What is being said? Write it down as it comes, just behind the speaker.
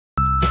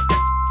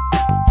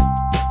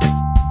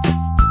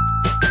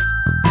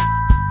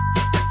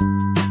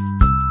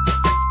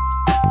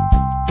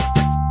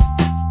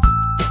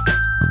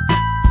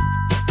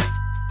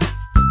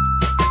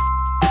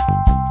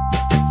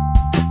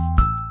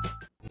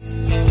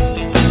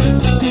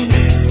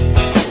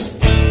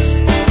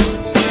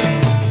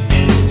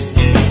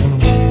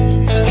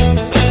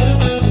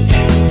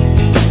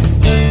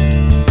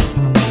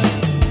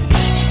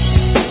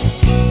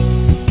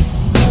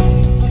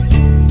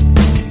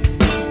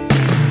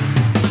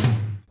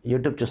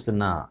YouTube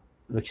చూస్తున్న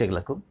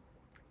వీక్షకులకు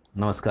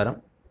నమస్కారం.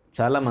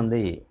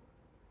 చాలామంది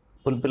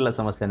పుల్పిల్ల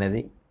సమస్య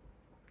అనేది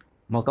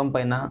ముఖం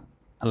పైన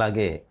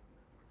అలాగే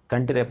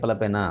కంటి రెప్పల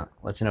పైన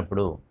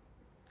వచ్చినప్పుడు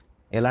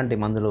ఎలాంటి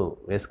మందులు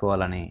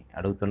వేసుకోవాలని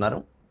అడుగుతున్నారు.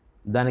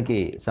 దానికి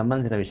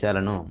సంబంధించిన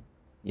విషయాలను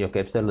ఈ యొక్క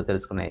ఎపిసోడ్లో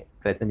తెలుసుకునే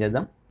ప్రయత్నం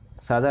చేద్దాం.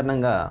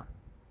 సాధారణంగా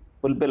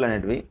పుల్పిల్లు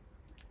అనేటివి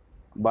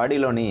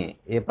బాడీలోని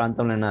ఏ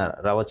ప్రాంతంలోనైనా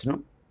రావచ్చును,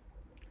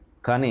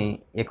 కానీ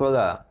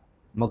ఎక్కువగా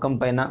ముఖం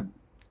పైన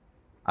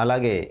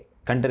అలాగే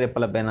కంటి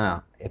రెప్పల పైన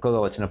ఎక్కువగా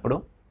వచ్చినప్పుడు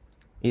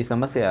ఈ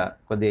సమస్య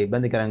కొద్దిగా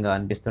ఇబ్బందికరంగా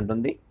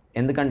అనిపిస్తుంటుంది.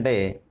 ఎందుకంటే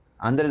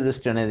అందరి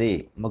దృష్టి అనేది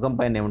ముఖం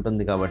పైనే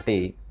ఉంటుంది కాబట్టి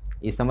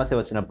ఈ సమస్య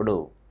వచ్చినప్పుడు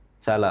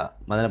చాలా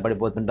మదన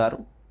పడిపోతుంటారు.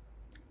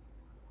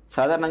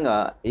 సాధారణంగా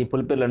ఈ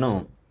పుల్పిల్లను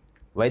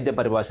వైద్య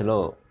పరిభాషలో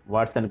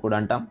వాట్స్ అని కూడా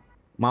అంటాం.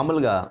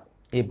 మామూలుగా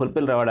ఈ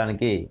పుల్పిల్లు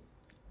రావడానికి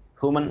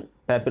హ్యూమన్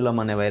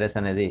ప్యాపిలోమా అనే వైరస్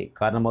అనేది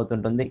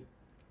కారణమవుతుంటుంది.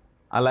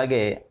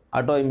 అలాగే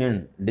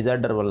ఆటోఇమ్యూన్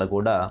డిజార్డర్ వల్ల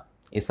కూడా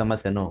ఈ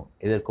సమస్యను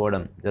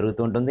ఎదుర్కోవడం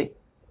జరుగుతూ ఉంటుంది.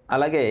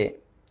 అలాగే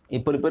ఈ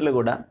పుల్పిల్లు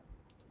కూడా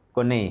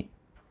కొన్ని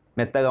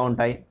మెత్తగా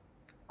ఉంటాయి,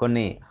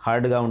 కొన్ని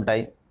హార్డ్గా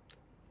ఉంటాయి,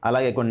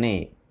 అలాగే కొన్ని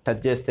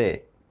టచ్ చేస్తే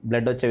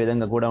బ్లడ్ వచ్చే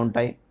విధంగా కూడా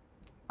ఉంటాయి,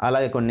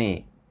 అలాగే కొన్ని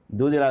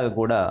దూదిలాగా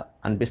కూడా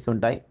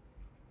అనిపిస్తుంటాయి.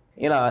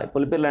 ఇలా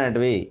పుల్పిల్లు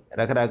అనేటివి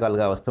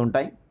రకరకాలుగా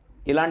వస్తుంటాయి.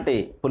 ఇలాంటి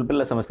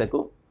పుల్పిల్ల సమస్యకు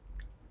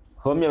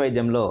హోమియో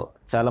వైద్యంలో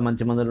చాలా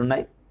మంచి మందులు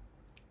ఉన్నాయి.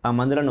 ఆ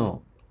మందులను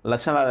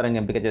లక్షణాల ఆధారంగా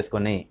ఎంపిక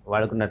చేసుకొని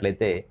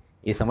వాడుకున్నట్లయితే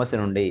ఈ సమస్య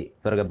నుండి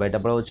త్వరగా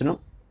బయటపడవచ్చును.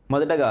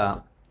 మొదటగా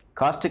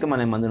కాస్టికం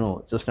అనే మందును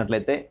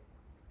చూసినట్లయితే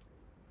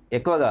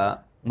ఎక్కువగా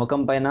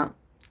ముఖం పైన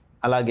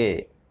అలాగే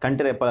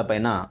కంటి రెప్పల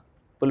పైన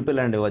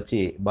పుల్పిల్లు అనేవి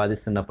వచ్చి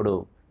బాధిస్తున్నప్పుడు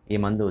ఈ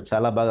మందు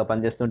చాలా బాగా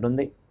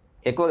పనిచేస్తుంటుంది.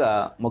 ఎక్కువగా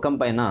ముఖం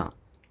పైన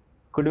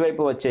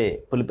కుడివైపు వచ్చే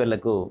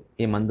పుల్పిల్లకు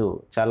ఈ మందు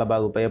చాలా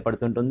బాగా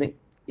ఉపయోగపడుతుంటుంది.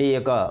 ఈ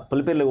యొక్క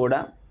పుల్పిల్లు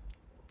కూడా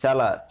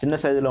చాలా చిన్న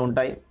సైజులో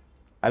ఉంటాయి.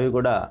 అవి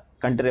కూడా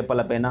కంటి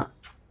రెప్పల పైన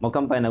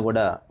ముఖం పైన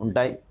కూడా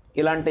ఉంటాయి.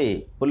 ఇలాంటి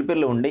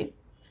పుల్పిల్లు ఉండి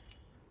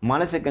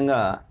మానసికంగా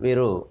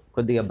వీరు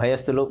కొద్దిగా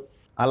భయస్థులు,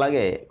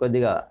 అలాగే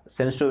కొద్దిగా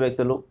సెన్సిటివ్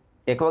వ్యక్తులు,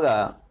 ఎక్కువగా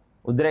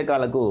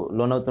ఉద్రేకాలకు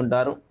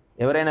లోనవుతుంటారు.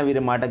 ఎవరైనా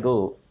వీరి మాటకు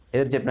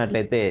ఎదురు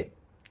చెప్పినట్లయితే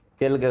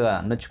తేలికగా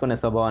నొచ్చుకునే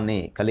స్వభావాన్ని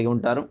కలిగి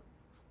ఉంటారు.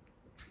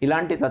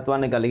 ఇలాంటి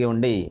తత్వాన్ని కలిగి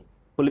ఉండి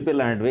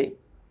పుల్పిల్లు అనేటివి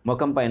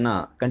ముఖం పైన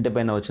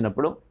కంటిపైన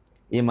వచ్చినప్పుడు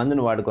ఈ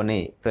మందును వాడుకొని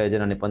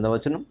ప్రయోజనాన్ని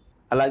పొందవచ్చును.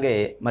 అలాగే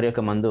మరి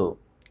యొక్క మందు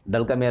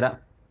డల్కమేరా.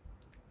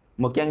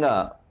 ముఖ్యంగా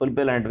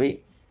పుల్పిల్లు అనేటివి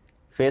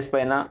ఫేస్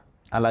పైన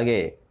అలాగే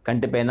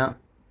కంటిపైన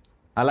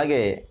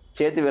అలాగే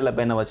చేతి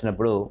వేళ్ళపైన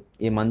వచ్చినప్పుడు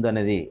ఈ మందు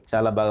అనేది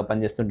చాలా బాగా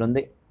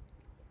పనిచేస్తుంటుంది.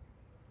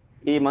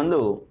 ఈ మందు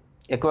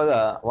ఎక్కువగా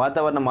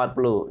వాతావరణ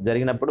మార్పులు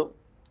జరిగినప్పుడు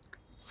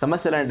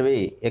సమస్యలు అనేటివి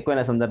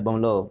ఎక్కువైన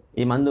సందర్భంలో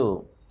ఈ మందు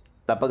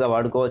తప్పగా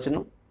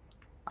వాడుకోవచ్చును.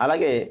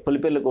 అలాగే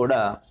పుల్పిల్లు కూడా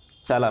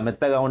చాలా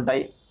మెత్తగా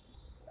ఉంటాయి,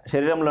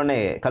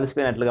 శరీరంలోనే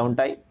కలిసిపోయినట్లుగా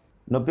ఉంటాయి,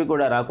 నొప్పి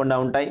కూడా రాకుండా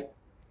ఉంటాయి.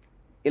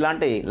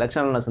 ఇలాంటి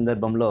లక్షణాలు ఉన్న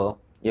సందర్భంలో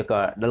ఈ యొక్క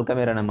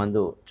డల్కమేరా అనే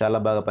మందు చాలా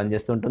బాగా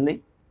పనిచేస్తుంటుంది.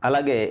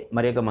 అలాగే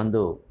మరి యొక్క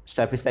మందు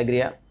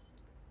స్టాఫిసాగ్రియా.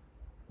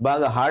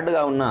 బాగా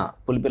హార్డ్గా ఉన్న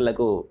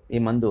పుల్పిల్లకు ఈ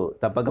మందు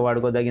తప్పక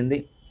వాడుకోదగింది.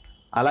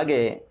 అలాగే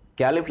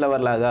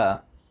క్యాలీఫ్లవర్ లాగా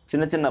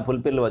చిన్న చిన్న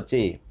పుల్పిల్లు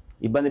వచ్చి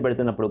ఇబ్బంది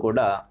పెడుతున్నప్పుడు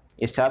కూడా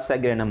ఈ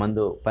స్టాఫిసాగ్రియా అనే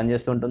మందు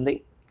పనిచేస్తుంటుంది.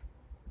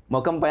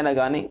 ముఖం పైన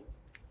కానీ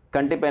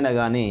కంటిపైన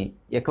కానీ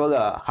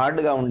ఎక్కువగా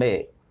హార్డ్గా ఉండే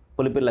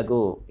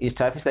పుల్పిల్లకు ఈ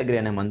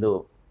స్టాఫిసాగ్రియా అనే మందు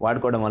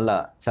వాడుకోవడం వల్ల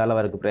చాలా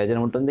వరకు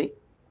ప్రయోజనం ఉంటుంది.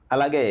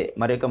 అలాగే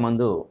మరి యొక్క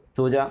మందు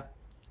తూజా.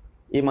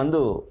 ఈ మందు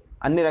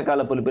అన్ని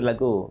రకాల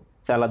పుల్పిల్లకు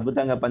చాలా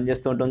అద్భుతంగా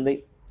పనిచేస్తూ ఉంటుంది.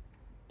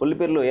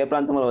 పుల్పిల్లు ఏ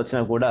ప్రాంతంలో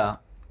వచ్చినా కూడా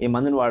ఈ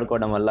మందును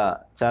వాడుకోవడం వల్ల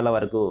చాలా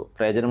వరకు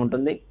ప్రయోజనం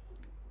ఉంటుంది.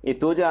 ఈ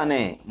తూజా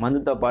అనే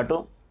మందుతో పాటు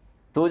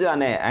తూజా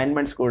అనే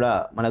ఆయింట్మెంట్స్ కూడా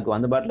మనకు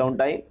అందుబాటులో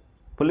ఉంటాయి.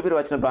 పుల్పిల్లు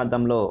వచ్చిన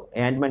ప్రాంతంలో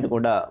ఈ ఆయింట్మెంట్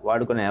కూడా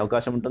వాడుకునే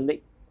అవకాశం ఉంటుంది.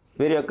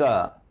 వీరి యొక్క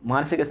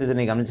మానసిక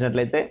స్థితిని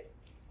గమనించినట్లయితే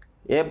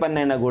ఏ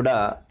పనైనా కూడా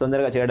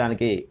తొందరగా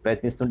చేయడానికి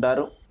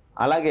ప్రయత్నిస్తుంటారు.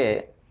 అలాగే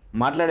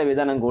మాట్లాడే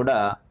విధానం కూడా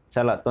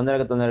చాలా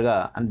తొందరగా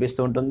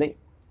అనిపిస్తూ ఉంటుంది.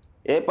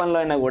 ఏ పనిలో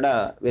అయినా కూడా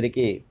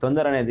వీరికి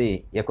తొందర అనేది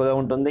ఎక్కువగా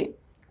ఉంటుంది.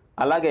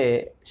 అలాగే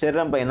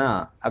శరీరం పైన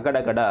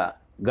అక్కడక్కడ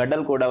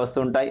గడ్డలు కూడా వస్తూ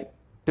ఉంటాయి.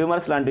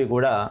 ట్యూమర్స్ లాంటివి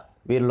కూడా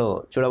వీరిలో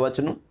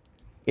చూడవచ్చును.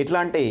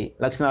 ఇట్లాంటి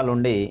లక్షణాలు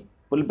ఉండి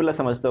పుల్పిల్ల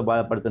సమస్యతో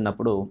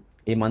బాధపడుతున్నప్పుడు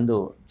ఈ మందు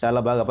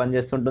చాలా బాగా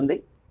పనిచేస్తుంటుంది.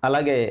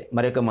 అలాగే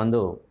మరి యొక్క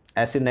మందు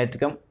యాసిడ్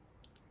నైట్రికం.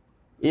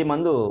 ఈ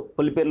మందు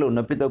పుల్పిల్లు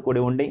నొప్పితో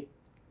కూడి ఉండి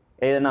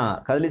ఏదైనా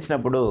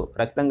కదిలించినప్పుడు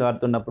రక్తం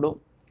కారుతున్నప్పుడు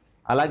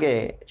అలాగే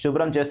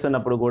శుభ్రం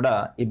చేస్తున్నప్పుడు కూడా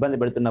ఇబ్బంది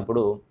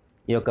పెడుతున్నప్పుడు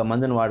ఈ యొక్క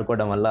మందును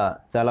వాడుకోవడం వల్ల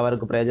చాలా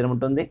వరకు ప్రయోజనం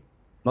ఉంటుంది.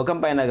 ముఖం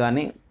పైన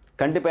కానీ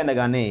కంటిపైన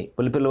కానీ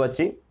పుల్పిల్లు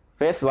వచ్చి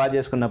ఫేస్ వాష్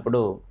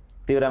చేసుకున్నప్పుడు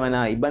తీవ్రమైన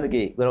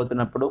ఇబ్బందికి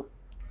గురవుతున్నప్పుడు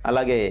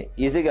అలాగే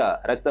ఈజీగా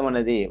రక్తం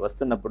అనేది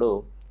వస్తున్నప్పుడు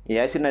ఈ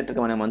యాసిడ్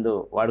నైట్రికం అనే మందు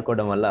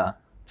వాడుకోవడం వల్ల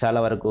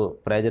చాలా వరకు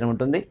ప్రయోజనం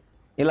ఉంటుంది.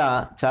 ఇలా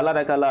చాలా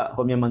రకాల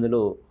హోమియో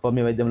మందులు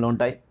హోమియో వైద్యంలో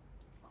ఉంటాయి.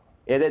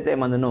 ఏదైతే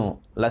మందును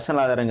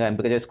లక్షణాల ఆధారంగా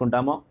ఎంపిక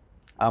చేసుకుంటామో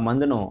ఆ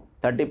మందును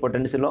 30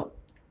 పొటెన్సీలో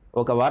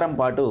ఒక వారం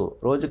పాటు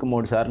రోజుకు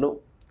 3 సార్లు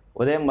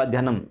ఉదయం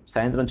మధ్యాహ్నం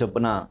సాయంత్రం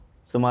చొప్పున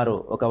సుమారు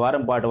ఒక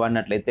వారం పాటు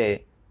వాడినట్లయితే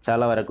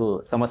చాలా వరకు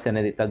సమస్య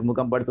అనేది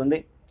తగ్గుముఖం పడుతుంది.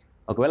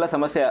 ఒకవేళ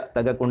సమస్య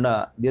తగ్గకుండా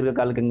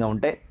దీర్ఘకాలికంగా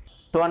ఉంటే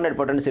 200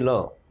 పొటెన్సీలో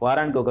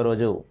వారానికి ఒక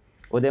రోజు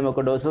ఉదయం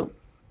ఒక డోసు,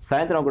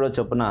 సాయంత్రం ఒక డోసు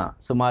చొప్పున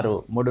సుమారు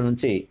 3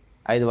 నుంచి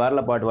 5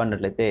 వారాల పాటు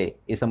వాడినట్లయితే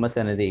ఈ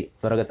సమస్య అనేది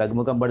త్వరగా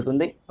తగ్గుముఖం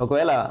పడుతుంది.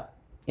 ఒకవేళ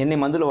ఎన్ని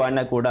మందులు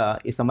వాడినా కూడా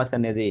ఈ సమస్య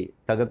అనేది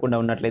తగ్గకుండా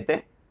ఉన్నట్లయితే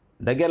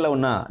దగ్గరలో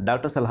ఉన్న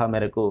డాక్టర్ సలహా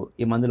మేరకు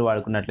ఈ మందులు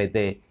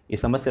వాడుకున్నట్లయితే ఈ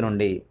సమస్య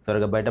నుండి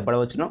త్వరగా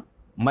బయటపడవచ్చును.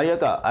 మరి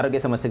యొక్క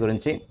ఆరోగ్య సమస్య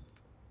గురించి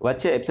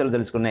వచ్చే ఎపిసోడ్లో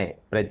తెలుసుకునే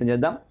ప్రయత్నం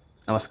చేద్దాం.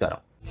 నమస్కారం.